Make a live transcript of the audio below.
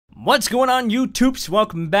What's going on, YouTubes?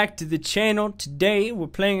 Welcome back to the channel. Today we're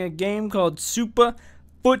playing a game called Super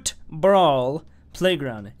Footbrawl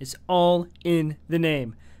Playground. It's all in the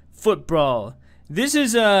name, Footbrawl. This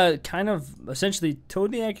is a kind of essentially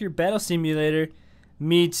totally accurate battle simulator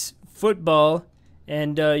meets football,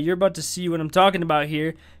 and you're about to see what I'm talking about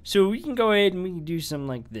here. So we can go ahead and we can do something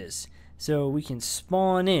like this. So we can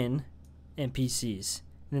spawn in NPCs,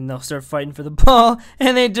 and then they'll start fighting for the ball,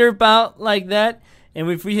 and they derp out like that. And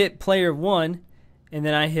if we hit player 1, and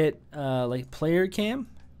then I hit like player cam,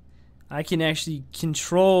 I can actually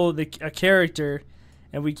control a character,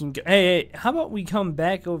 and we can go, hey, how about we come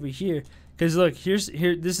back over here? Because look, this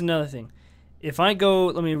is another thing. If I go,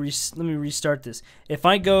 let me restart this. If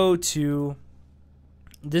I go to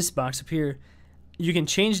this box up here, you can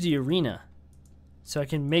change the arena, so I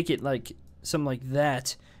can make it like something like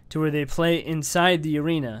that, to where they play inside the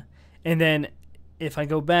arena. And then if I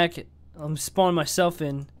go back, I'm spawn myself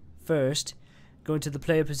in first, go into the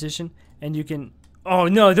player position, and you can. Oh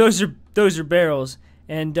no, those are Barrles,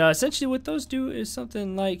 and essentially what those do is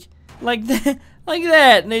something like that,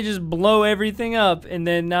 and they just blow everything up, and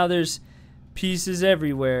then now there's pieces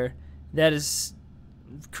everywhere. That is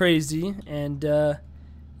crazy, and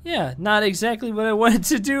yeah, not exactly what I wanted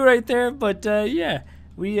to do right there, but yeah,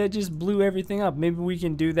 we just blew everything up. Maybe we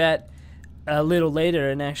can do that a little later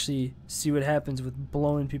and actually see what happens with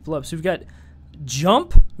blowing people up. So we've got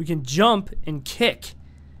jump, we can jump and kick,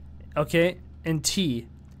 okay, and T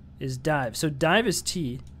is dive. So dive is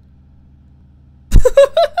T.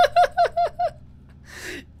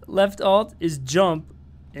 Left alt is jump,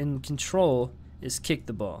 and control is kick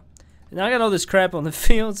the ball. And now I got all this crap on the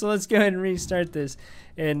field, so let's go ahead and restart this.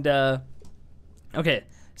 And okay,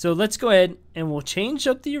 so let's go ahead and we'll change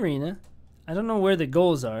up the arena. I don't know where the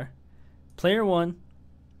goals are. Player 1.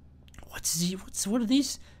 What are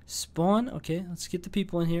these? Spawn. Okay, let's get the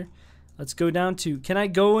people in here. Let's go down to. Can I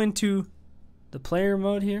go into the player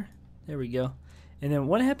mode here? There we go. And then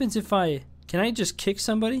what happens if can I just kick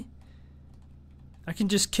somebody? I can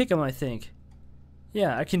just kick them, I think.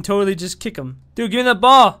 Yeah, I can totally just kick them. Dude, give me the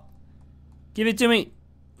ball. Give it to me.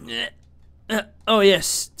 Oh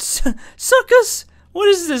yes, suckers. What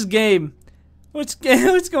is this game? What's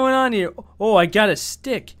going on here? Oh, I got a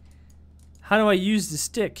stick. How do I use the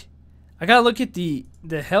stick? I gotta look at the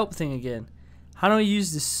help thing again. How do I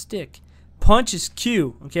use the stick? Punch is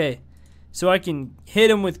Q. Okay, so I can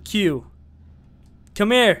hit him with Q.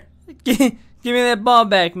 Come here. Give me that ball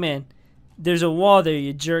back, man. There's a wall there,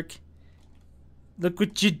 you jerk. Look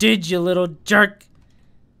what you did, you little jerk.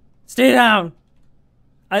 Stay down.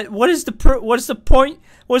 What is the point?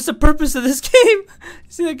 What's the purpose of this game?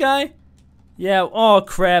 See the guy? Yeah. Oh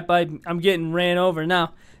crap! I'm getting ran over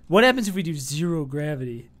now. What happens if we do zero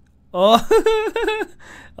gravity? Oh,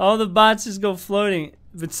 all the bots just go floating,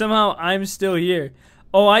 but somehow I'm still here.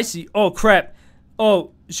 Oh, I see. Oh, crap.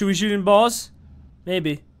 Oh, should we shoot in balls?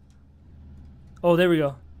 Maybe. Oh, there we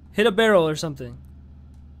go. Hit a barrel or something.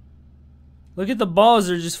 Look at the balls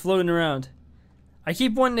that are just floating around. I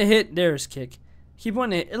keep wanting to hit. There's kick. Keep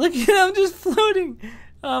wanting to hit. Look at him just floating.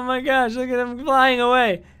 Oh my gosh, look at him flying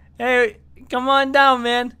away. Hey, come on down,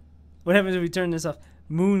 man. What happens if we turn this off?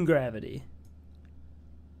 Moon gravity.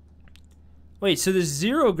 Wait, so there's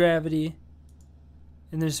zero gravity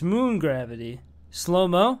and there's moon gravity.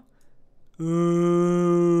 Slow-mo?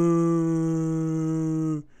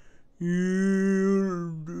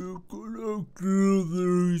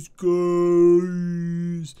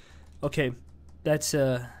 Okay, that's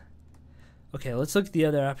okay, let's look at the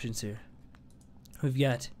other options here. We've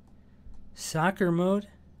got soccer mode.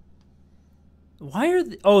 Why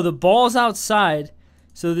are the ball's outside?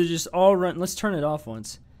 So they're just all run. Let's turn it off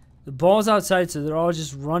once. The ball's outside, so they're all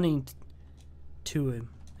just running to him.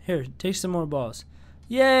 Here, take some more balls.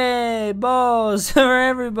 Yay, balls for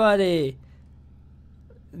everybody.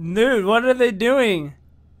 Dude, what are they doing?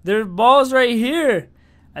 There are balls right here.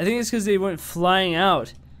 I think it's because they went flying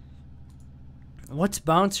out. What's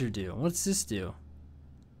bouncer do? What's this do?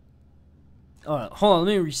 Oh, hold on,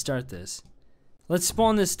 let me restart this. Let's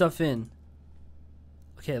spawn this stuff in.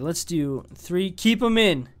 Okay, let's do 3. Keep them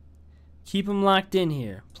in. Keep them locked in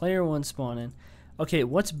here. Player 1 spawning. Okay,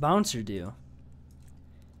 what's bouncer do?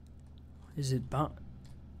 Is it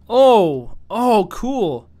Oh,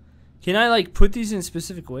 cool. Can I like put these in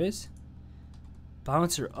specific ways?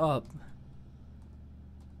 Bouncer up.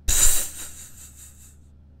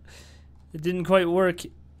 It didn't quite work.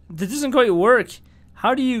 That doesn't quite work.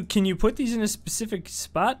 How do you? Can you put these in a specific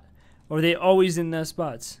spot, or are they always in those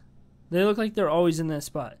spots? They look like they're always in that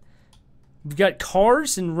spot. We've got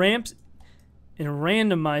cars and ramps and a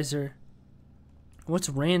randomizer. What's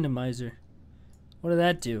randomizer? What did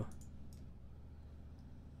that do?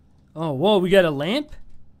 Oh, whoa, we got a lamp?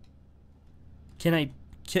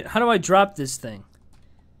 How do I drop this thing?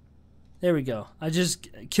 There we go. I just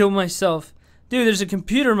killed myself. Dude, there's a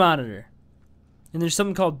computer monitor. And there's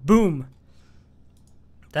something called boom.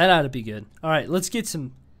 That ought to be good. Alright, let's get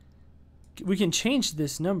some... We can change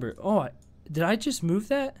this number. Oh, did I just move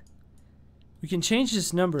that? We can change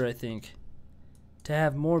this number, I think, to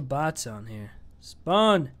have more bots on here.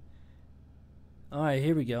 Spawn. Alright,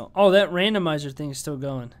 here we go. Oh, that randomizer thing is still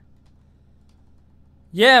going.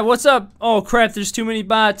 Yeah, what's up? Oh, crap, there's too many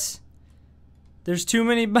bots. There's too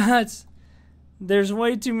many bots. There's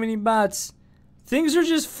way too many bots. Things are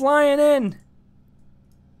just flying in.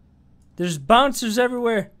 There's bouncers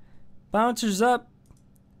everywhere. Bouncers up.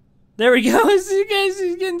 There we go. See, guys,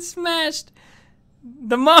 he's getting smashed.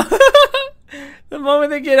 The moment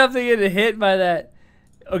they get up, they get hit by that.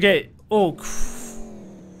 Okay. Oh,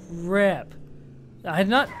 crap. I'm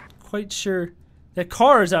not quite sure. The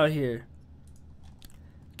car is out here.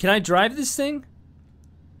 Can I drive this thing?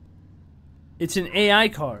 It's an AI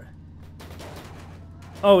car.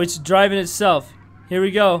 Oh, it's driving itself. Here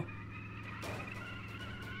we go.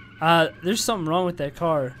 There's something wrong with that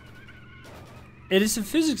car. It is a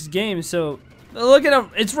physics game, so... Look at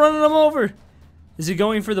him! It's running him over! Is it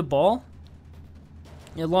going for the ball?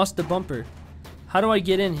 It lost the bumper. How do I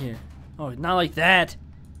get in here? Oh, not like that.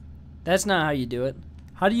 That's not how you do it.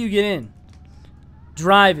 How do you get in?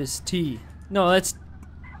 Drive is T. No, that's...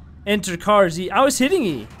 Enter cars E. I was hitting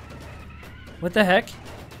E. What the heck?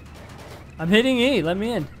 I'm hitting E. Let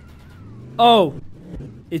me in. Oh!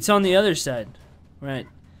 It's on the other side. Right.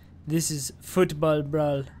 This is football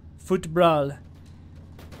brawl. Footbrawl.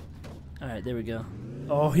 Alright, there we go.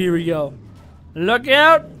 Oh, here we go. Look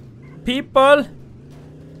out, people.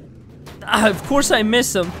 Of course I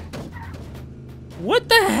miss them. What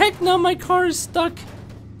the heck? Now my car is stuck.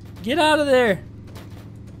 Get out of there.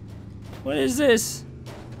 What is this?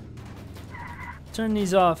 Turn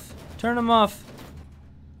these off. Turn them off.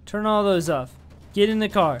 Turn all those off. Get in the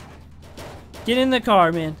car. Get in the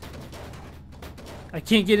car, man. I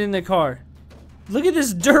can't get in the car. Look at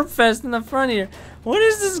this dirt fest in the front here. What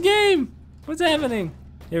is this game? What's happening?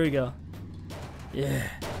 Here we go. Yeah.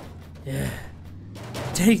 Yeah.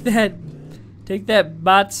 Take that. Take that,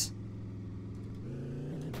 bots.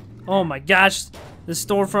 Oh my gosh. The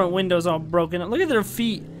storefront window's all broken up. Look at their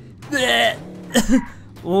feet.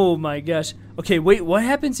 Oh my gosh. Okay, wait. What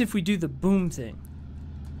happens if we do the boom thing?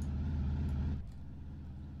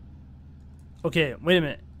 Okay, wait a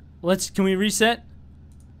minute. Can we reset?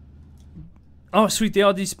 Oh, sweet, they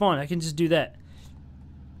all despawn. I can just do that.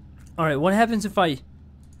 Alright, what happens if I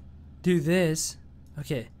do this?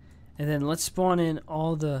 Okay, and then let's spawn in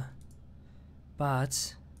all the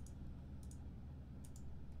bots.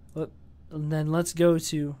 Whoop. And then let's go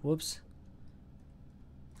to, whoops.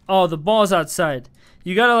 Oh, the ball's outside.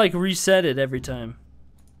 You gotta like reset it every time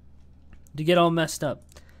to get all messed up.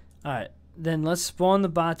 Alright, then let's spawn the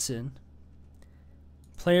bots in.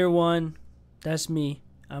 Player 1, that's me.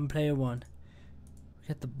 I'm player 1. We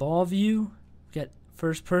got the ball view. We got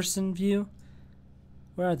first person view.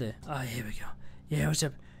 Where are they? Oh, here we go. Yeah, what's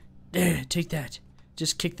up? There, take that.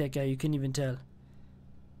 Just kick that guy. You couldn't even tell.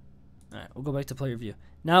 Alright, we'll go back to player view.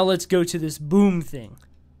 Now let's go to this boom thing.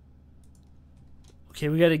 Okay,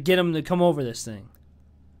 we gotta get him to come over this thing.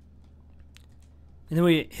 And then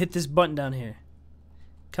we hit this button down here.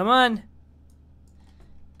 Come on.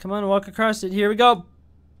 Come on, walk across it. Here we go.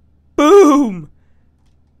 Boom!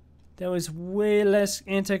 That was way less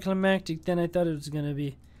anticlimactic than I thought it was gonna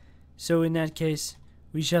be. So in that case,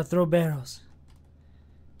 we shall throw barrels.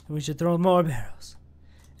 And we should throw more barrels.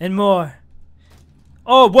 And more.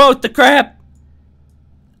 Oh, whoa, the crap!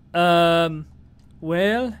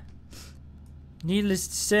 Well, needless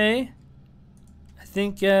to say, I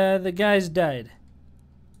think the guys died.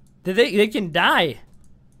 They can die.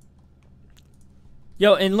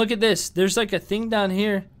 Yo, and look at this. There's like a thing down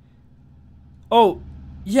here. Oh,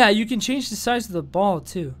 yeah, you can change the size of the ball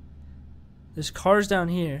too. There's cars down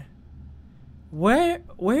here. Where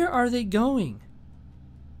are they going?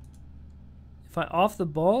 If I off the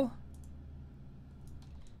ball?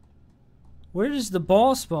 Where does the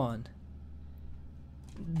ball spawn?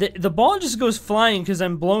 The ball just goes flying because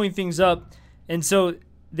I'm blowing things up, and so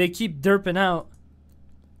they keep derping out.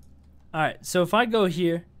 Alright, so if I go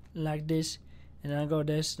here like this, and I go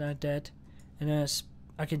this like that, and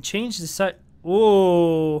I can change the size.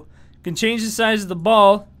 Whoa! Can change the size of the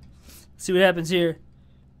ball. See what happens here.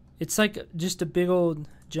 It's like just a big old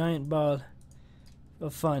giant ball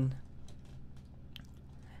of fun.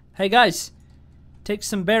 Hey guys, take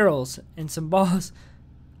some barrels and some balls.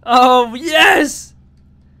 Oh, yes!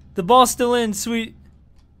 The ball's still in, sweet.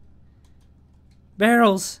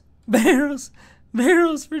 Barrels. Barrels.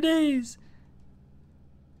 Barrels for days.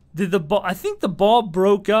 Did the ball... I think the ball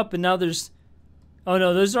broke up and now there's... Oh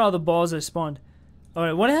no, those are all the balls I spawned.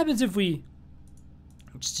 Alright, what happens if we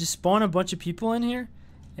just spawn a bunch of people in here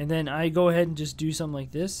and then I go ahead and just do something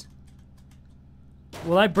like this?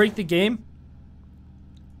 Will I break the game?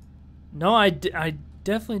 No, I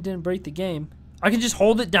definitely didn't break the game. I can just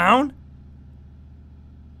hold it down?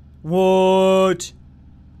 What?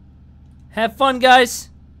 Have fun, guys.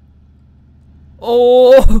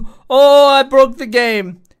 Oh, oh, I broke the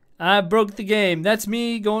game. I broke the game. That's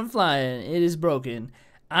me going flying. It is broken.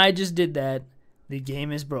 I just did that. The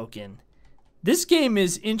game is broken. This game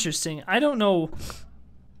is interesting. I don't know.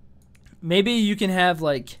 Maybe you can have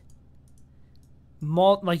like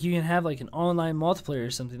you can have like an online multiplayer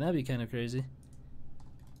or something. That'd be kind of crazy.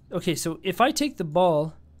 Okay, so if I take the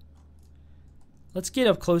ball, let's get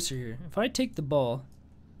up closer here. If I take the ball,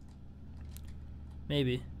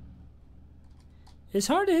 maybe. It's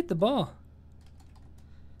hard to hit the ball.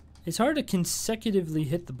 It's hard to consecutively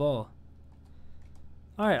hit the ball.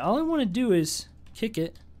 Alright, all I want to do is kick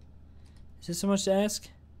it. Is this so much to ask?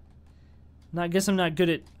 I guess I'm not good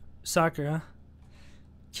at soccer, huh?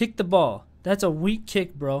 Kick the ball. That's a weak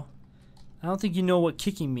kick, bro. I don't think you know what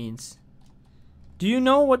kicking means. Do you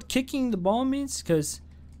know what kicking the ball means? Because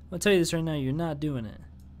I'll tell you this right now, you're not doing it.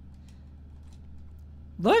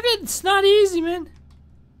 Look, it's not easy, man.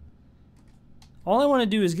 All I want to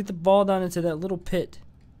do is get the ball down into that little pit.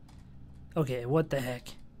 Okay, what the heck?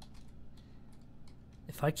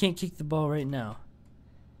 If I can't kick the ball right now.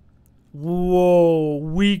 Whoa,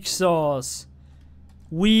 weak sauce.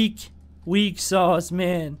 Weak sauce,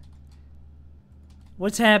 man.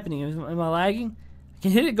 What's happening? Am I lagging? I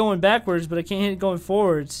can hit it going backwards, but I can't hit it going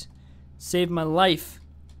forwards. Save my life.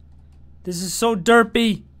 This is so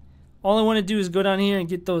derpy. All I want to do is go down here and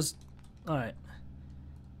get those. Alright.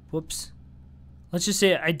 Whoops. Let's just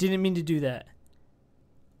say I didn't mean to do that.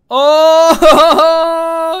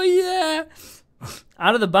 Oh, yeah.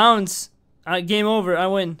 Out of the bounds. Game over. I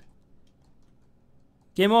win.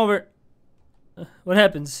 Game over. What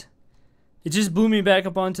happens? It just blew me back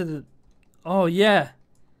up onto the... Oh, yeah.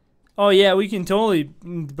 Oh, yeah, we can totally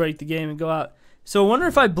break the game and go out. So I wonder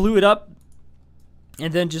if I blew it up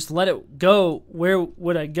and then just let it go, where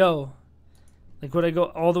would I go? Like, would I go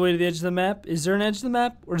all the way to the edge of the map? Is there an edge of the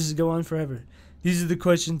map, or does it go on forever? These are the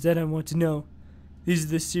questions that I want to know. These are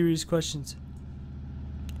the serious questions.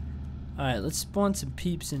 Alright, let's spawn some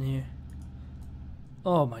peeps in here.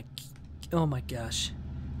 Oh my gosh.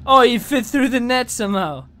 Oh, you fit through the net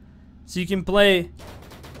somehow. So you can play...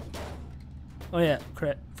 Oh yeah,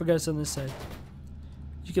 crap. Forgot it's on this side.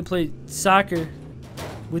 You can play soccer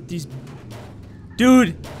with these...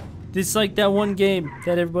 Dude! This is like that one game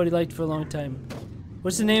that everybody liked for a long time.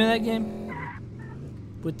 What's the name of that game?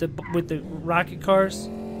 With the rocket cars?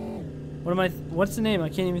 What's the name? I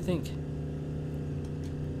can't even think.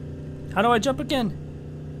 How do I jump again?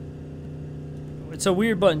 It's a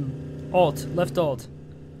weird button. Alt. Left alt.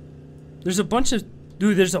 There's a bunch of...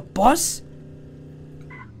 Dude, there's a bus?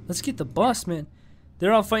 Let's get the bus, man.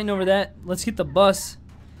 They're all fighting over that. Let's get the bus.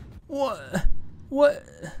 What? What?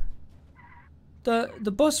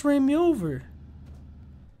 The bus ran me over.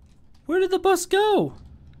 Where did the bus go?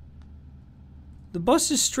 The bus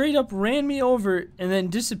just straight up ran me over and then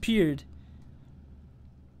disappeared.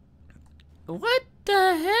 What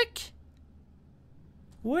the heck?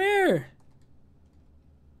 Where?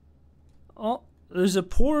 Oh, there's a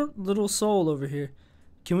poor little soul over here.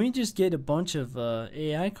 Can we just get a bunch of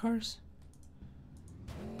AI cars?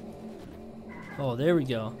 Oh, there we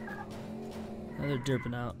go. Now they're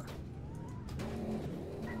derping out.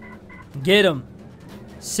 Get them.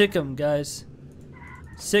 Sick them, guys.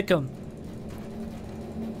 Sick them.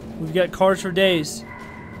 We've got cars for days.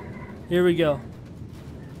 Here we go.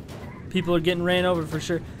 People are getting ran over for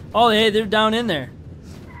sure. Oh, hey, they're down in there.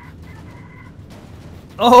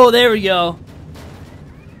 Oh, there we go.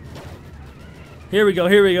 Here we go,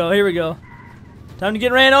 here we go, here we go. Time to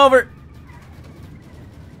get ran over.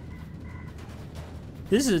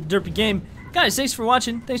 This is a derpy game. Guys, thanks for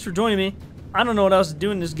watching. Thanks for joining me. I don't know what else to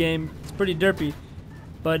do in this game. It's pretty derpy.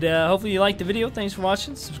 But hopefully you liked the video. Thanks for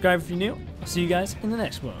watching. Subscribe if you're new. I'll see you guys in the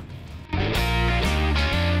next one.